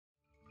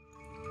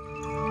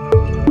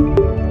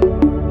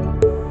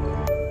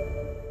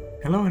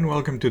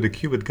welcome to the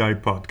Qubit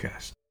Guide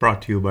podcast,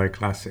 brought to you by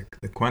Classic,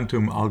 the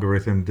quantum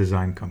algorithm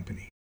design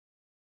company.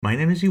 My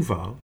name is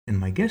Yuval, and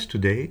my guest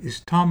today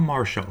is Tom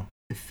Marshall,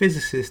 a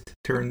physicist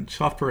turned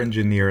software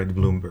engineer at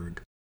Bloomberg.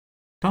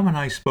 Tom and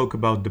I spoke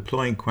about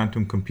deploying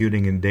quantum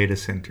computing in data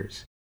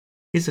centers,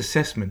 his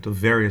assessment of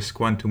various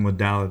quantum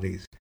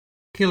modalities,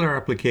 killer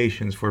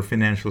applications for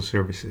financial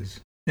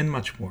services, and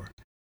much more.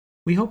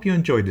 We hope you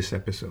enjoyed this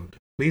episode.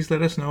 Please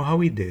let us know how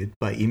we did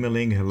by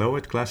emailing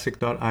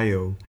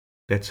hello@classic.io.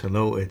 That's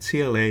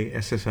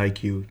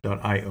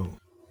hello@classiq.io.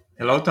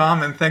 Hello,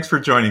 Tom, and thanks for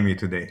joining me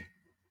today.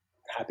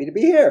 Happy to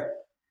be here.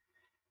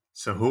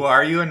 So, who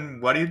are you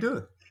and what do you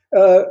do?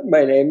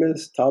 My name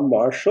is Tom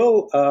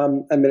Marshall.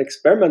 I'm an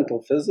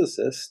experimental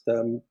physicist,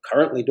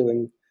 currently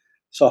doing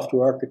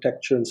software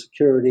architecture and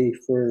security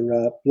for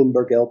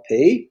Bloomberg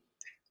LP.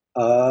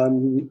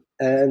 And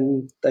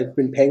I've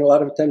been paying a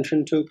lot of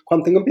attention to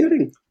quantum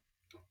computing.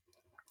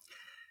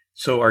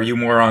 So, are you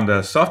more on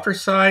the software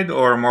side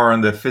or more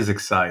on the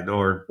physics side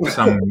or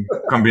some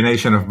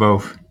combination of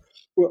both?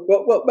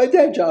 Well, my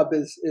day job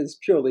is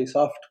purely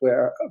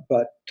software,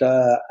 but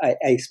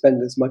I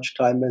spend as much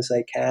time as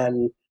I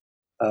can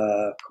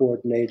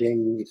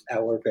coordinating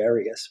our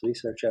various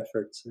research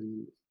efforts.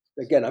 And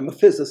again, I'm a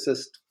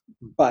physicist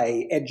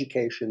by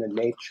education and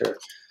nature,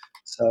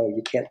 so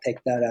you can't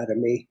take that out of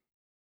me.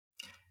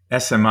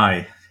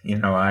 SMI.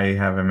 I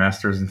have a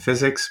master's in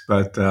physics,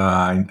 but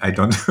I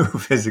don't do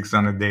physics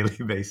on a daily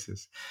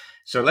basis.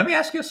 So let me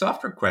ask you a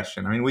software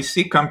question. I mean, we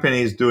see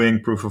companies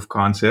doing proof of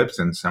concepts,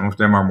 and some of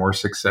them are more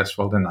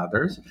successful than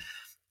others.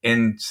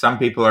 And some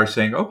people are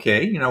saying,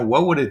 okay,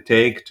 what would it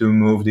take to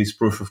move these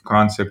proof of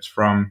concepts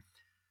from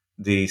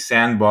the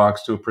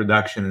sandbox to a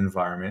production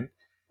environment?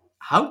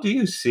 How do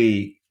you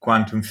see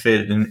quantum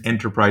fit in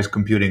enterprise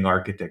computing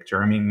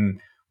architecture? I mean,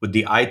 would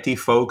the IT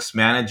folks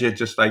manage it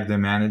just like they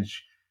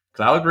manage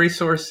cloud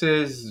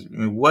resources? I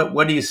mean,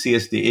 what do you see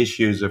as the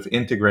issues of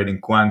integrating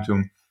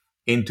quantum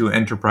into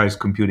enterprise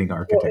computing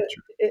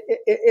architecture?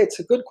 It's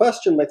a good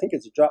question. I think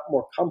it's a lot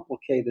more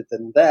complicated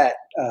than that.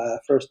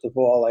 First of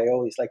all, I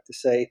always like to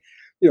say,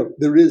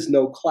 there is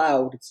no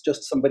cloud. It's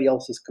just somebody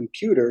else's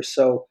computer.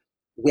 So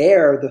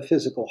where the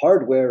physical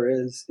hardware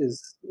is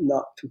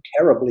not too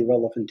terribly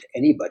relevant to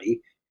anybody.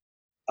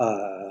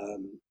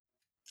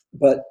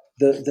 But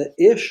the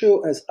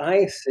issue, as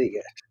I see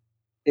it,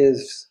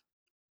 is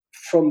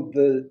from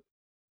the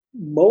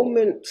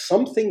moment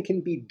something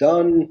can be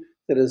done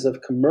that is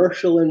of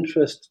commercial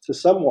interest to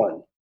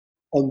someone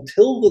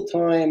until the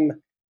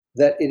time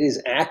that it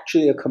is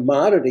actually a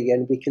commodity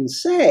and we can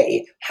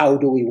say, how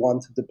do we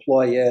want to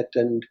deploy it?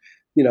 And,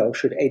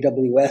 should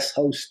AWS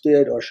host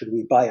it or should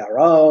we buy our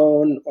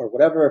own or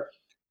whatever?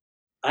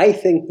 I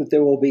think that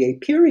there will be a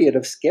period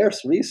of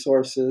scarce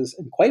resources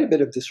and quite a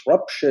bit of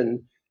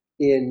disruption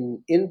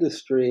in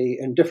industry,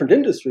 and different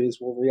industries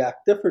will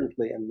react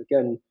differently. And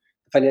again,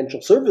 the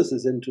financial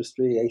services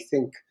industry, I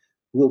think,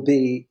 will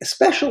be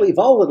especially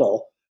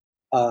volatile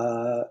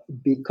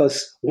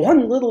because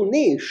one little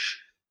niche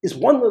is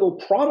one little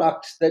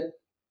product that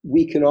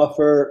we can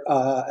offer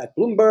at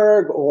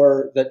Bloomberg,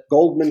 or that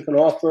Goldman can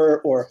offer,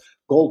 or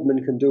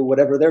Goldman can do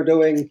whatever they're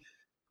doing.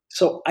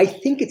 So I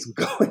think it's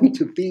going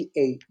to be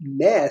a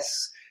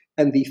mess,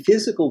 and the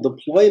physical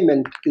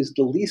deployment is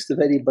the least of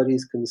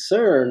anybody's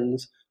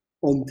concerns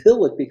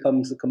until it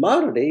becomes a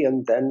commodity,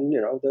 and then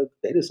the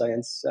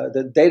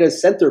the data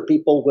center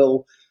people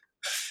will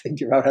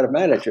figure out how to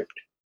manage it.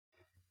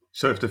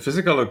 So if the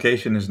physical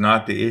location is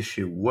not the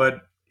issue,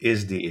 what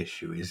is the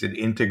issue? Is it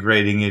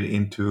integrating it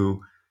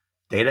into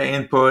data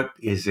input?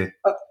 Is it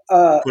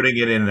putting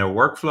it in a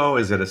workflow?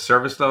 Is it a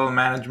service level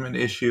management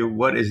issue?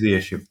 What is the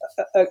issue?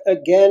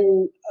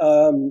 Again,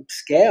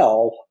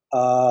 scale.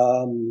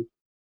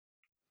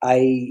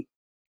 I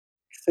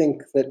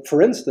think that,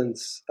 for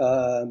instance,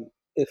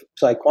 if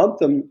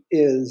PsiQuantum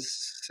is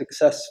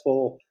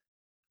successful,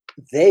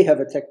 they have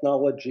a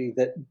technology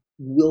that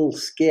will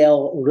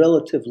scale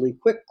relatively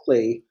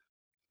quickly.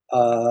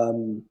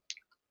 I'm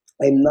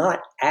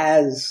not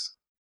as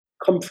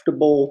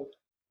comfortable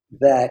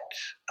that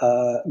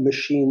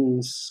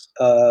machines,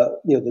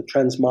 the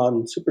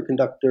transmon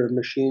superconductor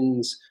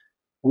machines,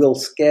 will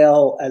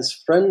scale as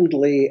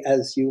friendly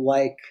as you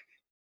like.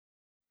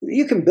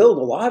 You can build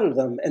a lot of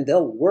them and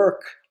they'll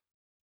work,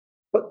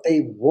 but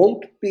they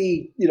won't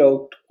be,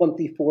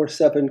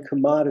 24/7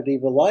 commodity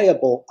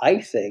reliable. I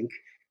think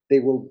they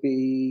will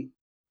be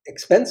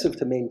expensive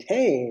to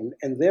maintain,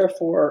 and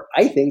therefore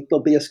I think they'll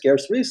be a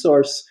scarce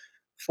resource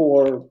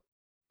for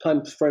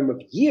time frame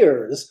of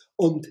years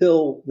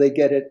until they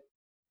get it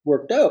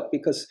worked out,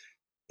 because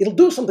it'll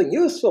do something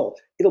useful.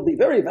 It'll be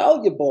very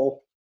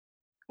valuable,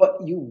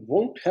 but you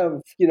won't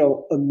have,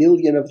 a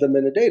million of them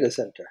in a data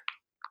center.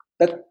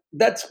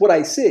 That's what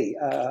I see.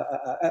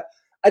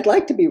 I'd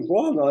like to be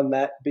wrong on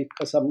that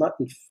because I'm not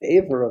in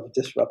favor of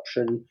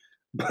disruption,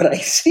 but I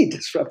see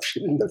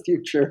disruption in the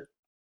future.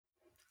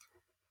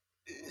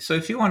 So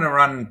if you want to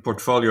run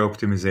portfolio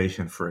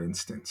optimization, for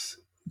instance,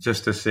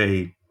 just to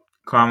say,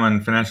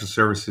 common financial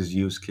services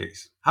use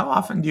case. How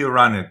often do you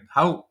run it?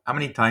 How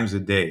many times a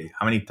day?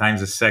 How many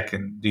times a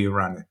second do you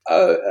run it?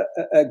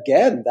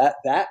 Again,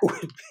 that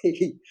would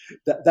be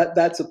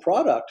that's a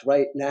product.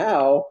 Right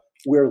now,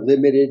 we're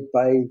limited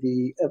by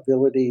the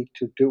ability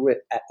to do it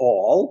at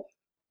all.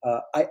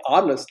 I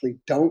honestly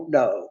don't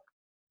know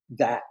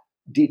that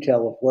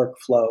detail of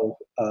workflow,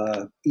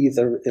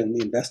 either in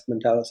the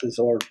investment houses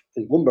or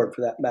in Bloomberg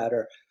for that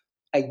matter.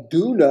 I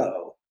do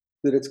know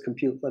that it's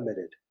compute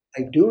limited.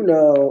 I do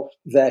know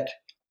that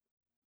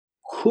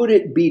could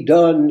it be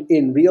done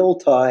in real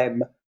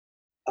time?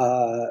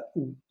 Uh,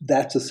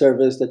 that's a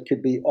service that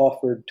could be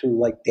offered to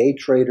like day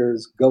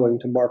traders going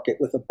to market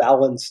with a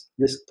balanced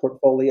risk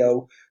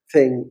portfolio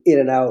thing in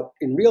and out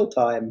in real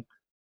time.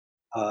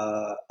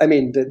 I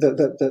mean,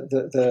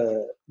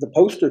 the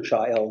poster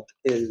child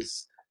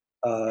is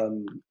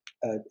um,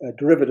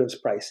 derivatives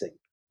pricing.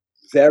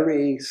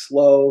 Very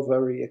slow,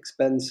 very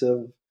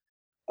expensive.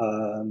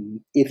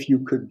 If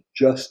you could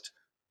just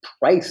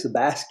price a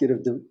basket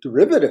of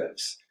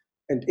derivatives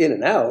and in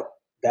and out,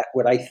 that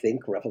would, I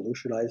think,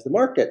 revolutionize the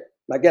market.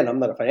 Again, I'm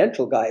not a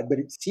financial guy, but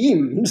it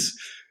seems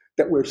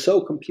that we're so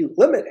compute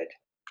limited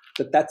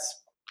that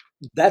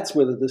that's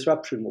where the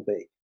disruption will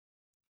be.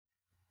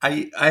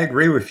 I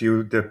agree with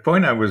you. The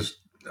point I was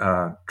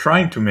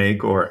trying to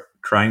make or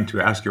trying to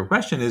ask your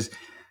question is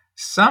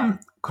some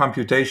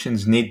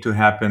computations need to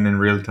happen in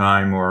real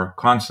time or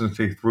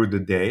constantly through the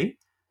day,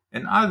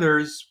 and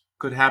others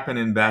could happen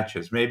in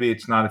batches. Maybe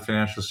it's not a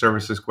financial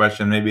services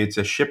question. Maybe it's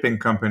a shipping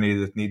company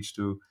that needs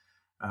to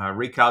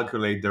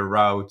recalculate their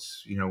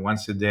routes,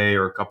 once a day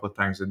or a couple of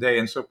times a day.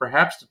 And so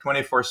perhaps the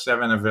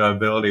 24/7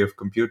 availability of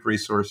compute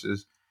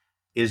resources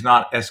is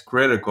not as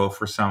critical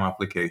for some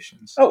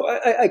applications. Oh,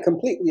 I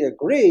completely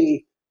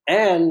agree.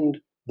 And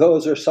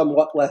those are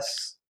somewhat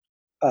less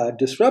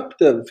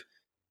disruptive.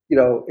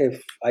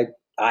 If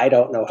I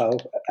don't know how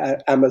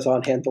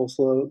Amazon handles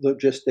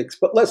logistics,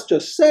 but let's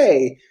just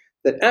say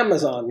that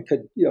Amazon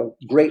could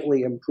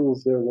greatly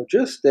improve their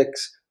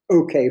logistics.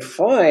 Okay,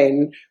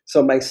 fine.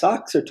 So my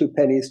socks are 2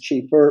 pennies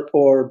cheaper,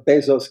 or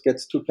Bezos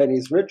gets 2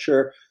 pennies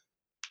richer.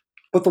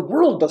 But the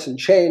world doesn't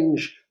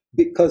change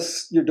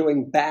because you're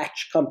doing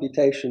batch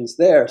computations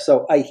there.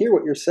 So I hear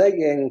what you're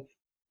saying.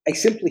 I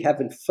simply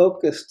haven't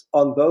focused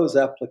on those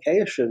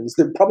applications.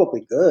 They're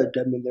probably good.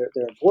 I mean,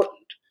 they're important.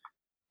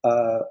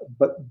 Uh,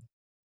 but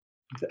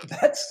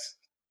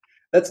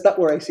that's not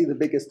where I see the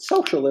biggest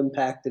social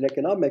impact and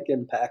economic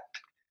impact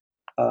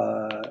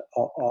on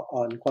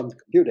quantum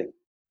computing.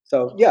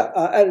 So yeah,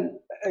 and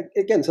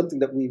again, something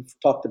that we've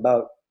talked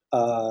about.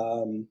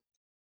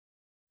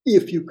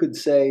 If you could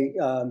say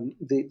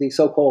the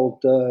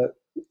so-called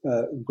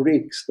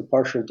Greeks, the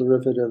partial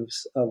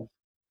derivatives of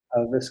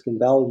risk and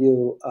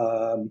value.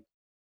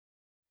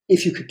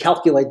 If you could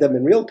calculate them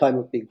in real time, it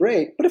would be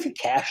great. But if you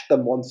cache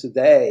them once a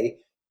day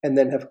and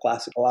then have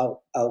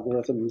classical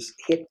algorithms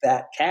hit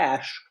that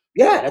cache,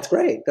 yeah, that's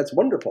great. That's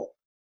wonderful.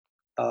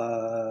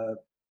 Uh,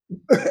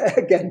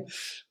 again,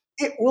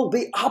 it will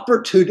be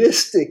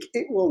opportunistic.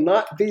 It will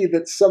not be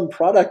that some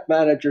product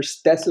manager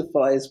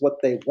specifies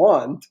what they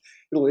want.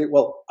 It'll be,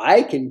 well,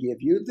 I can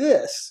give you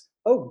this.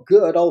 Oh,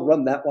 good. I'll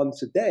run that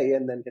once a day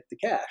and then hit the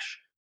cache.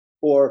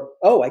 Or,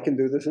 oh, I can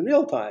do this in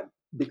real time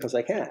because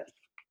I can.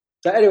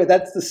 So anyway,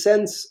 that's the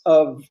sense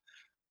of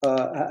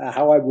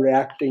how I'm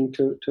reacting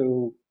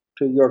to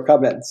your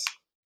comments.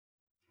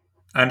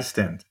 I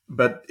understand.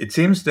 But it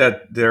seems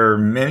that there are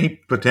many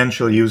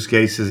potential use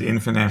cases in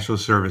financial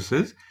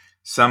services,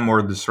 some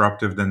more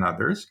disruptive than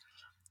others.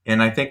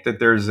 And I think that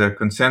there's a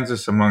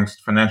consensus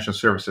amongst financial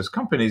services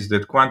companies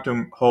that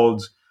quantum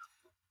holds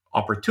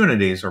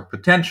opportunities or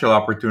potential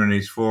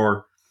opportunities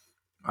for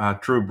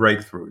true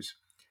breakthroughs.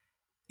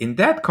 In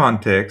that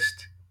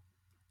context,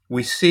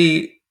 we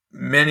see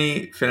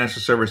many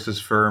financial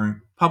services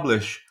firms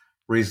publish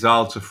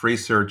results of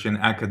research in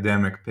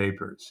academic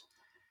papers.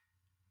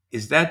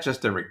 Is that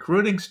just a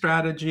recruiting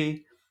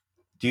strategy?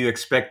 Do you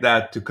expect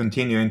that to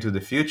continue into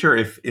the future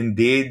if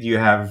indeed you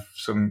have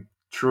some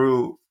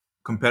true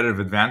competitive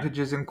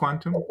advantages in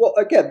quantum? Well,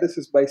 again, this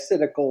is my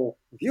cynical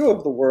view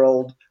of the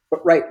world,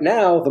 but right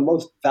now, the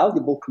most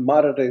valuable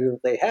commodity that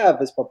they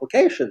have is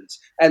publications,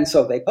 and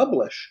so they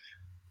publish.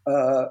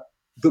 Uh,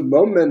 the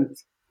moment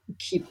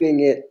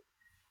keeping it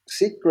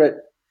secret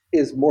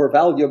is more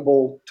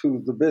valuable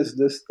to the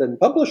business than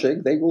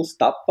publishing, they will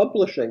stop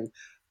publishing,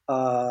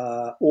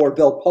 or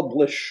they'll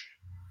publish,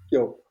 you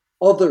know,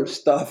 other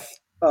stuff,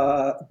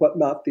 but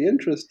not the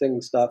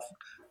interesting stuff.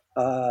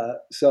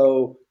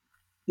 So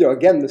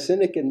again, the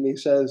cynic in me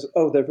says,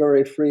 "Oh, they're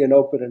very free and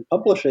open in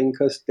publishing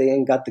because they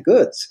ain't got the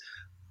goods."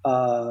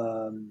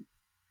 Um,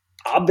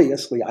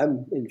 Obviously,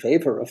 I'm in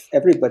favor of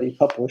everybody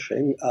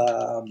publishing.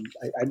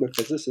 I'm a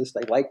physicist.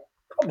 I like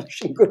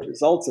publishing good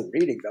results and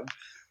reading them.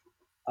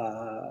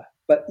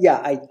 But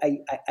yeah, I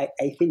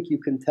think you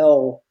can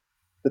tell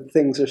that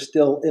things are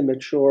still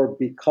immature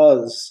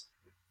because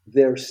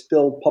they're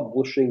still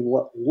publishing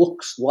what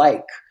looks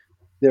like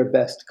their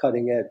best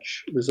cutting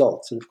edge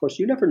results. And of course,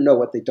 you never know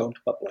what they don't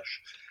publish.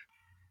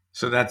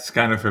 So that's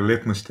kind of a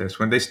litmus test.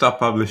 When they stop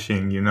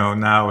publishing,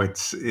 now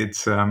it's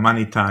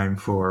money time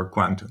for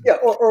quantum. Yeah,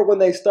 or when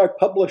they start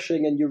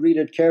publishing and you read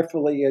it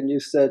carefully and you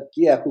said,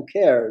 yeah, who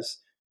cares?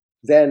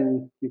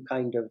 Then you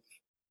kind of,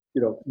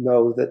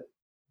 know that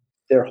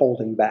they're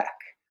holding back.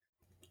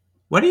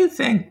 What do you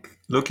think,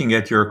 looking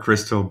at your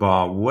crystal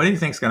ball, what do you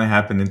think is going to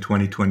happen in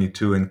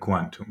 2022 in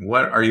quantum?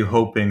 What are you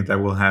hoping that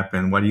will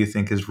happen? What do you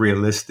think is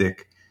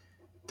realistic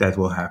that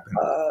will happen?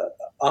 Uh,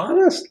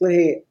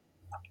 Honestly,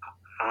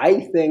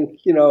 I think,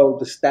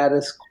 the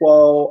status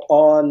quo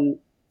on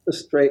a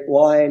straight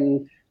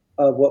line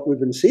of what we've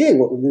been seeing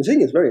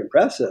is very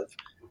impressive.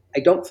 I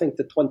don't think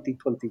that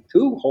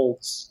 2022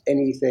 holds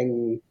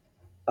anything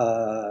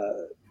uh,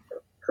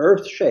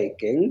 earth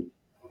shaking.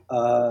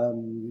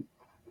 Um,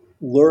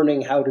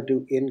 Learning how to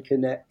do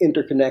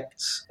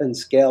interconnects and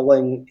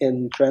scaling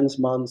in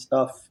transmon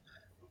stuff.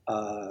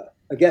 Uh,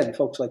 Again,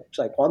 folks like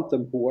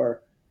PsiQuantum who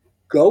are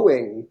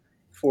going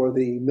for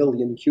the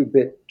million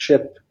qubit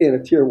chip in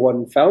a tier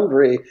one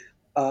foundry,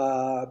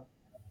 uh,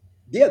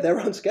 yeah, they're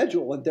on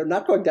schedule and they're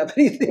not going to have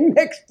anything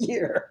next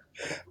year.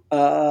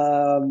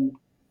 Um,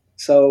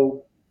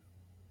 so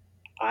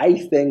I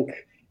think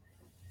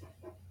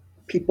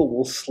people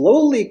will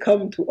slowly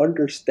come to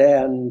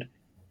understand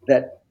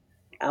that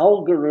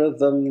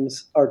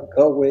algorithms are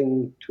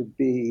going to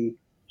be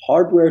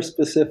hardware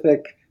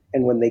specific.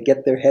 And when they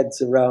get their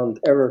heads around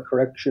error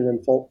correction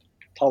and fault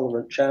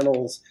tolerant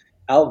channels,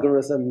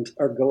 algorithms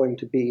are going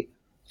to be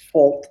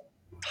fault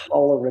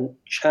tolerant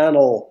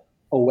channel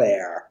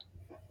aware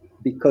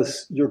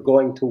because you're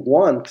going to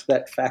want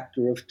that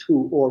factor of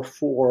 2 or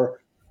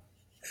 4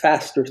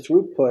 faster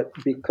throughput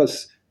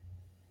because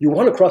you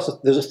want to cross,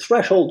 there's a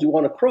threshold you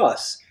want to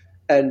cross.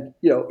 And,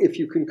 if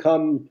you can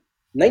come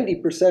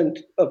 90%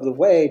 of the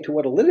way to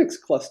what a Linux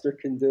cluster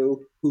can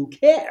do, who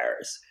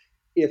cares?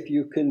 If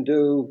you can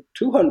do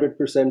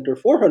 200% or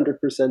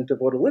 400% of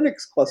what a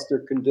Linux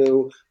cluster can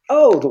do,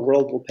 oh, the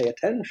world will pay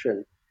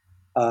attention.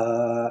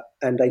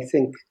 And I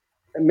think,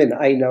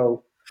 I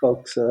know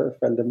folks, a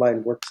friend of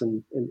mine works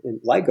in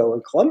LIGO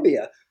in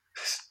Columbia,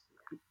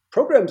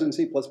 programs in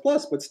C++,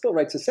 but still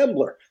writes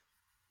assembler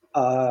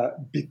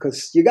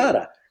because you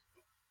gotta.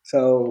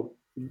 So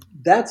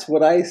that's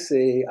what I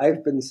see.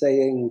 I've been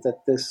saying that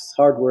this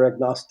hardware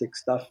agnostic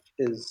stuff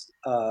is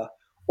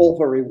all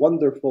very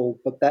wonderful,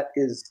 but that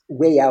is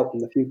way out in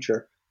the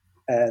future.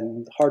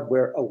 And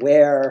hardware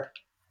aware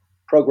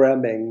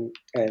programming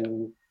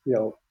and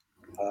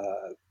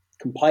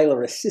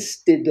compiler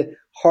assisted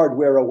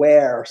hardware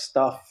aware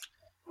stuff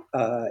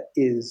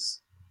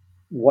is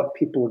what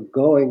people are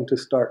going to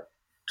start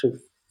to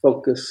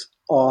focus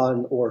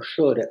on, or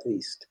should at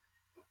least.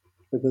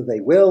 Whether they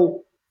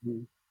will,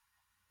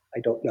 I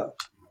don't know.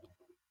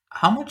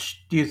 How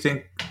much do you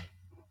think,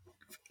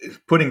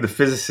 putting the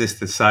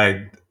physicist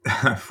aside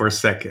for a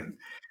second,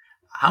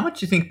 how much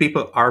do you think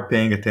people are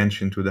paying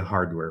attention to the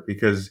hardware?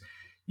 Because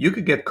you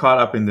could get caught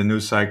up in the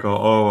news cycle.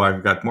 Oh,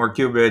 I've got more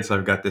qubits.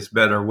 I've got this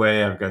better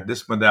way. I've got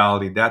this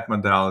modality, that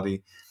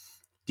modality.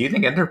 Do you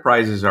think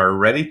enterprises are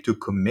ready to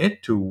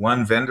commit to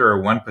one vendor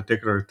or one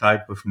particular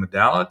type of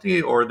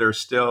modality, or they're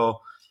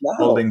still No.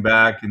 holding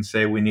back and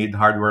say we need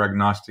hardware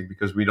agnostic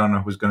because we don't know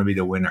who's going to be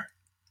the winner?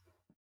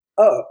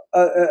 Oh,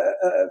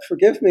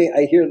 forgive me.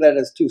 I hear that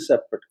as two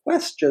separate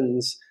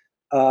questions.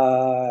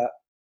 Uh,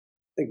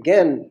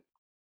 Again,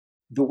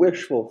 the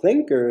wishful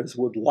thinkers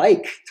would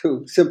like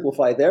to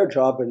simplify their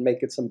job and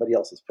make it somebody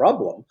else's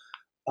problem.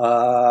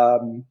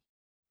 Um,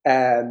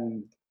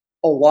 and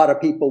a lot of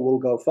people will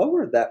go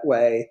forward that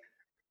way.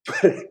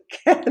 But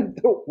again,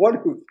 the one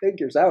who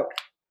figures out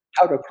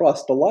how to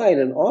cross the line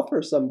and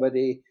offer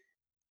something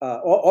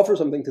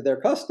to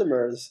their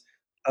customers,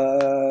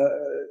 uh,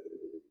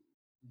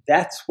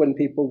 that's when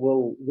people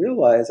will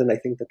realize, and I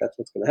think that that's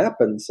what's going to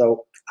happen.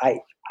 So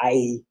I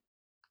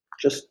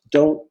just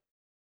don't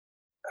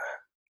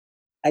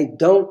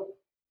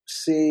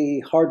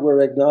see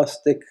hardware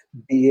agnostic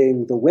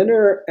being the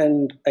winner,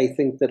 and I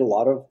think that a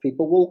lot of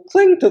people will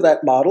cling to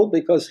that model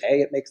because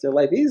hey, it makes their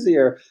life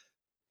easier.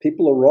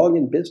 People are wrong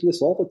in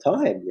business all the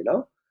time.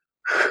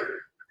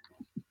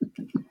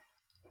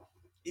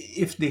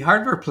 If the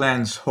hardware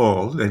plans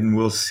hold, and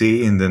we'll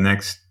see in the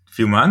next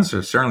few months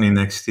or certainly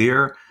next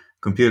year,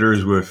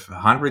 computers with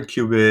 100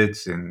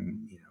 qubits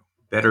and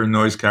better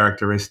noise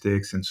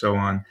characteristics and so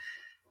on,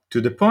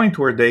 to the point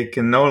where they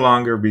can no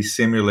longer be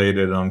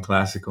simulated on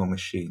classical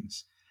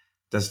machines.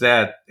 Does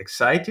that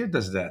excite you?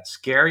 Does that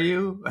scare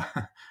you?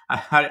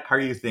 How are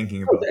you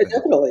thinking about It that?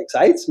 definitely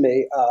excites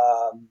me,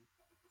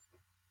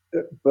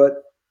 but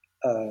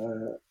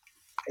uh,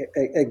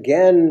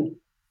 again,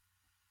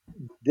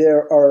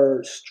 there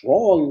are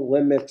strong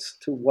limits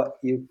to what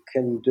you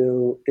can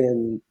do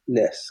in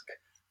NISC.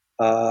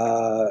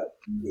 Uh,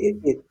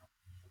 it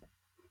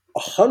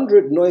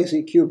 100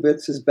 noisy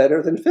qubits is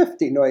better than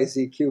 50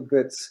 noisy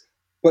qubits.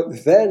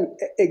 But then,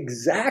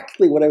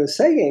 exactly what I was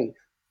saying,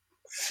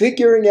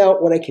 figuring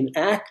out what I can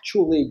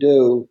actually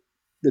do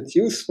that's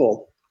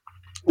useful.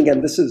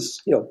 Again, this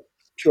is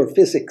pure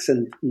physics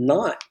and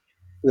not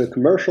the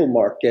commercial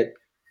market.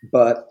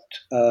 but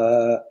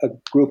a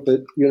group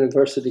at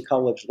University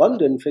College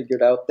London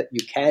figured out that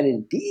you can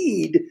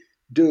indeed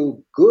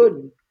do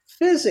good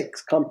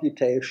physics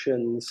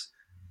computations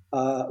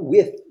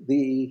with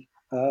the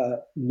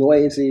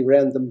noisy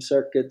random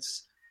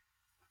circuits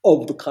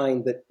of the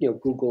kind that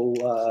Google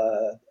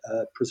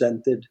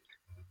presented,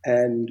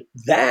 and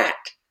that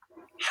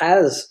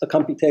has a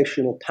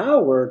computational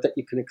power that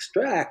you can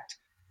extract,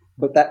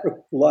 but that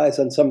relies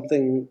on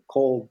something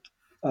called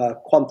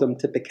quantum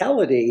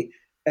typicality.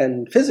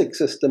 And physics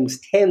systems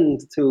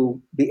tend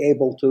to be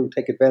able to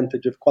take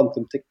advantage of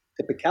quantum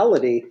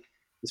typicality.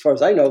 As far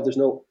as I know, there's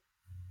no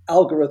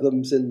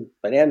algorithms in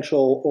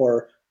financial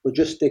or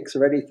logistics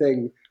or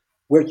anything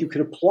where you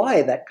could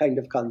apply that kind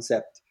of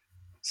concept.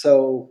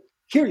 So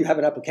here you have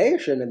an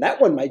application, and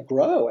that one might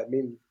grow. I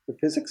mean, the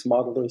physics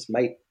modelers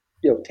might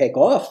take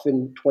off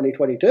in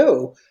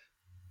 2022.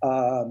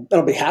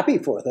 I'll be happy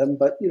for them,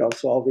 but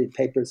so I'll read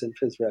papers in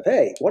Phys Rev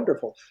A.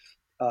 Wonderful.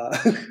 Uh,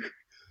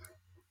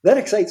 that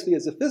excites me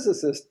as a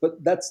physicist,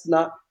 but that's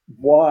not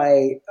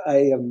why I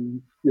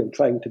am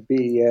trying to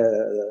be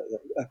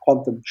a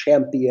quantum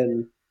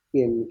champion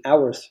in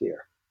our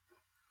sphere.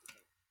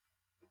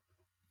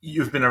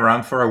 You've been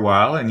around for a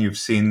while and you've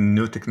seen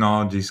new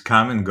technologies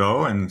come and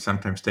go and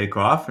sometimes take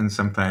off and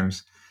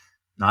sometimes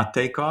not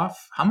take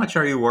off. How much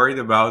are you worried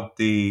about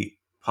the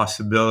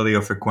possibility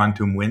of a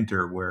quantum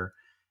winter where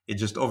it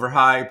just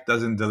overhyped,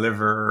 doesn't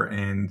deliver,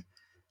 and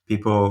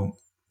people,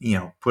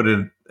 put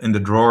it in the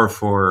drawer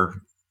for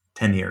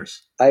 10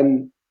 years?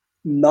 I'm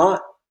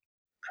not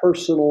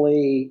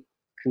personally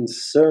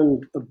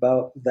concerned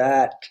about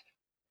that.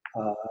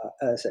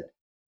 As I said,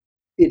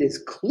 it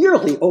is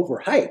clearly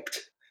overhyped.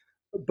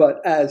 But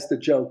as the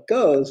joke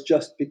goes,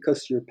 just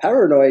because you're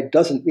paranoid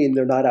doesn't mean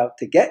they're not out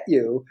to get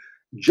you.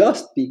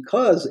 Just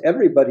because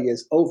everybody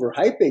is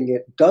overhyping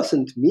it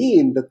doesn't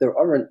mean that there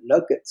aren't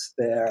nuggets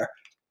there.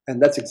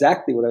 And that's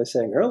exactly what I was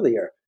saying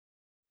earlier.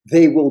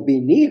 They will be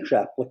niche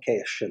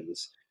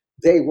applications.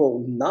 They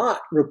will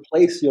not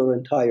replace your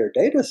entire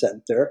data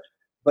center,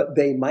 but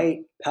they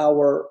might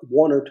power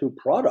one or two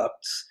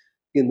products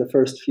in the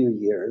first few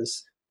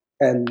years,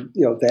 and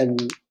then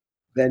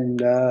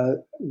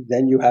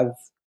you have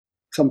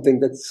something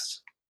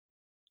that's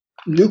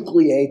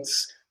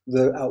nucleates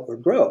the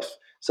outward growth.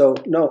 So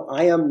no,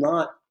 I am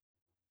not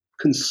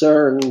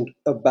concerned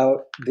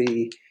about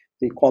the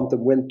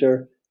quantum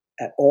winter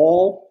at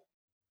all.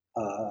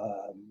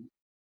 Um,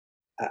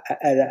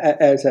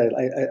 as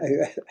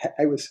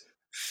I was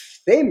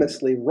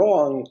famously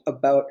wrong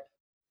about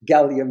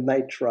gallium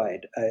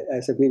nitride. I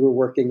said we were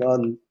working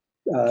on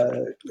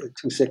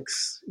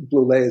 26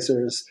 blue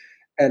lasers,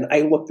 and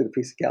I looked at a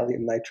piece of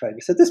gallium nitride. I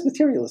said, "This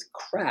material is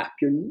crap.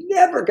 You're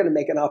never going to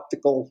make an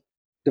optical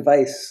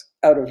device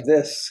out of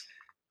this."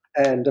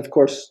 And of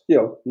course,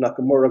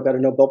 Nakamura got a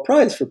Nobel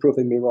Prize for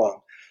proving me wrong.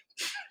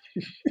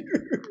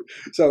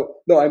 So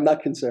no, I'm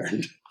not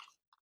concerned.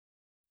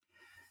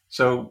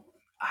 So,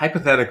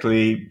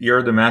 hypothetically,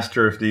 you're the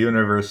master of the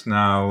universe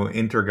now,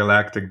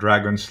 intergalactic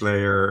dragon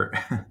slayer.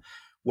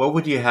 What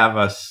would you have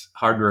us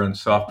hardware and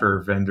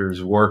software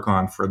vendors work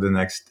on for the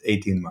next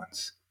 18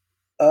 months?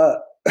 Uh,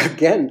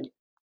 Again,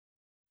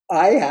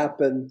 I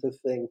happen to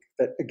think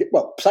that,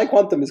 well,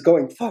 PsiQuantum is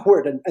going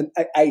forward, and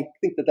I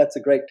think that that's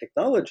a great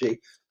technology.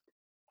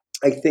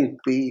 I think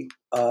the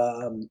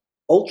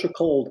ultra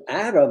cold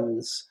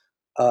atoms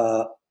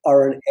uh,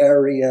 are an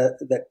area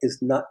that is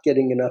not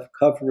getting enough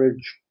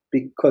coverage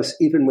because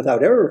even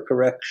without error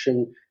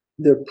correction,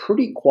 they're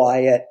pretty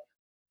quiet.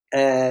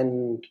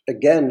 And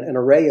again, an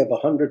array of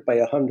 100 by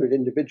 100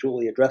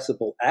 individually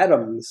addressable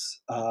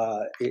atoms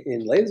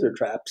in laser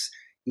traps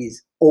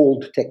is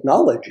old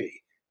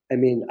technology. I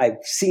mean,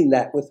 I've seen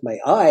that with my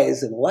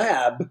eyes in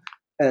lab,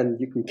 and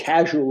you can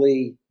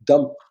casually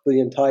dump the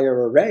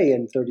entire array,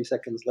 and 30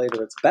 seconds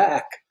later it's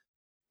back.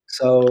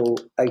 So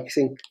I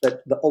think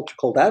that the ultra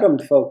cold atom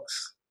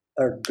folks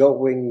are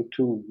going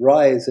to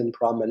rise in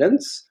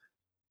prominence.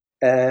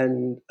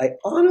 And I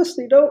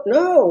honestly don't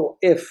know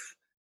if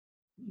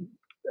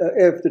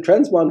the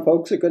Transmon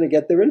folks are going to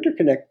get their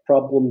interconnect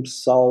problems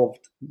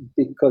solved,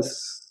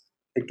 because,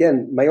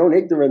 again, my own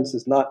ignorance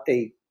is not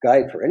a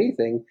guide for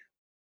anything,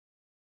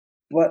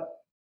 but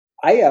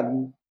I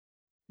am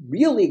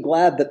really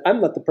glad that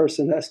I'm not the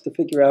person who has to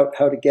figure out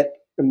how to get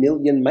a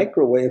million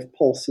microwave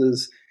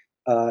pulses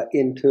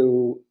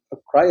into a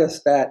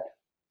cryostat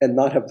and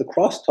not have the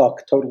crosstalk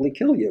totally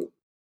kill you.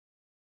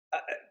 Uh,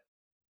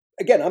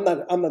 Again, I'm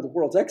not the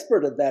world's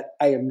expert at that.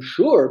 I am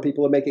sure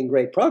people are making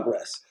great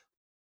progress,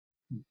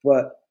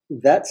 but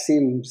that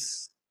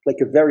seems like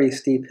a very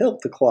steep hill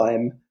to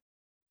climb.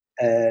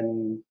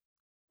 And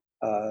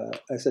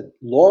I said,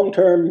 long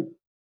term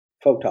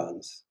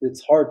photons.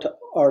 It's hard to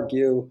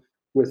argue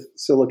with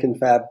silicon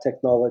fab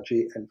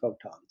technology and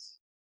photons.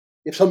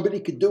 If somebody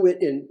could do it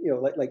in,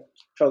 like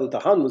Charlie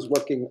Tahan was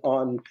working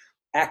on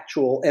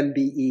actual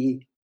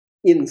MBE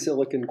in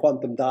silicon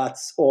quantum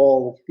dots,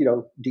 all,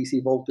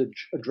 DC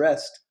voltage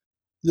addressed,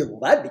 well,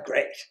 that'd be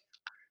great.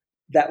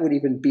 That would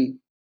even beat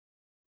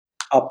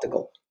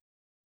optical.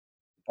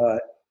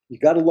 You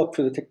got to look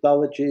for the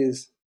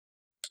technologies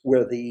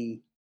where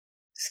the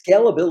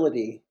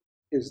scalability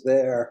is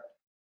there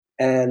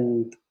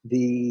and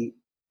the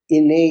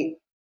innate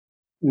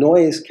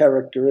noise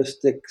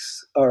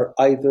characteristics are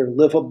either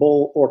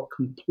livable or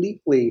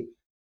completely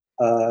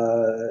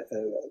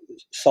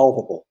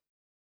solvable.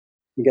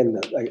 Again,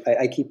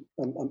 I keep,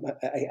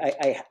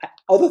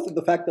 other than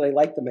the fact that I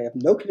like them, I have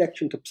no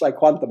connection to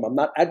PsiQuantum. I'm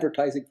not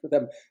advertising for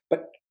them,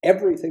 but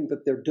everything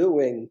that they're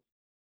doing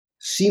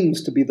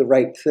seems to be the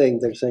right thing.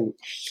 They're saying,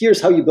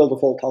 here's how you build a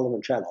fault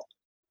tolerant channel.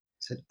 I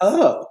said,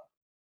 oh,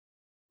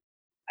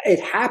 it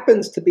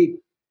happens to be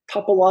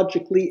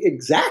topologically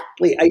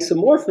exactly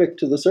isomorphic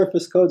to the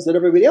surface codes that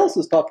everybody else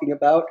is talking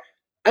about,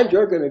 and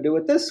you're going to do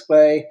it this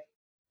way.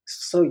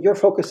 So you're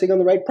focusing on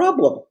the right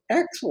problem.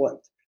 Excellent.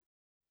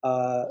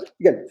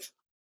 Again,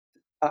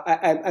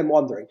 I'm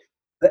wondering.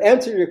 The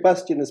answer to your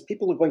question is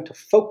people are going to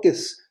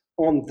focus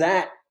on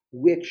that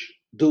which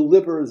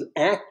delivers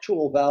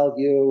actual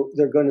value.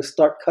 They're going to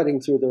start cutting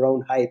through their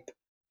own hype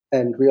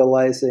and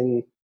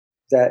realizing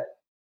that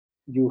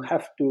you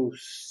have to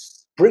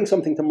bring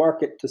something to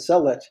market to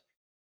sell it,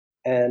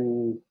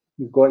 and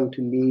you're going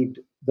to need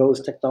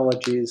those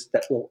technologies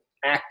that will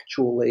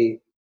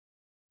actually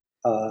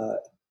uh,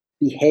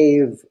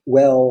 behave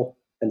well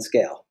and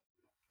scale.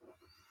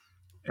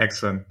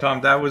 Excellent.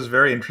 Tom, that was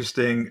very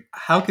interesting.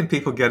 How can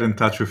people get in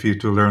touch with you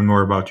to learn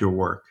more about your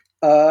work?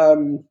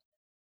 Um,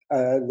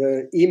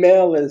 the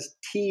email is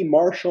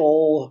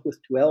tmarshall with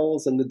two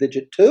L's and the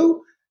digit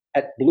 2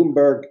 at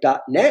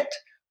bloomberg.net,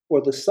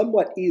 or the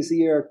somewhat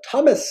easier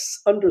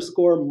Thomas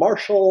underscore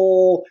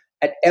Marshall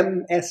at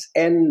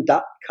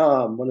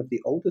msn.com, one of the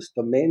oldest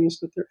domains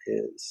that there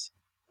is.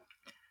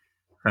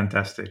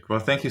 Fantastic. Well,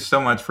 thank you so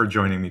much for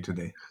joining me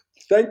today.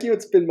 Thank you.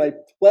 It's been my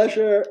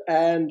pleasure,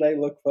 and I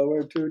look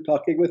forward to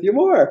talking with you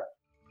more.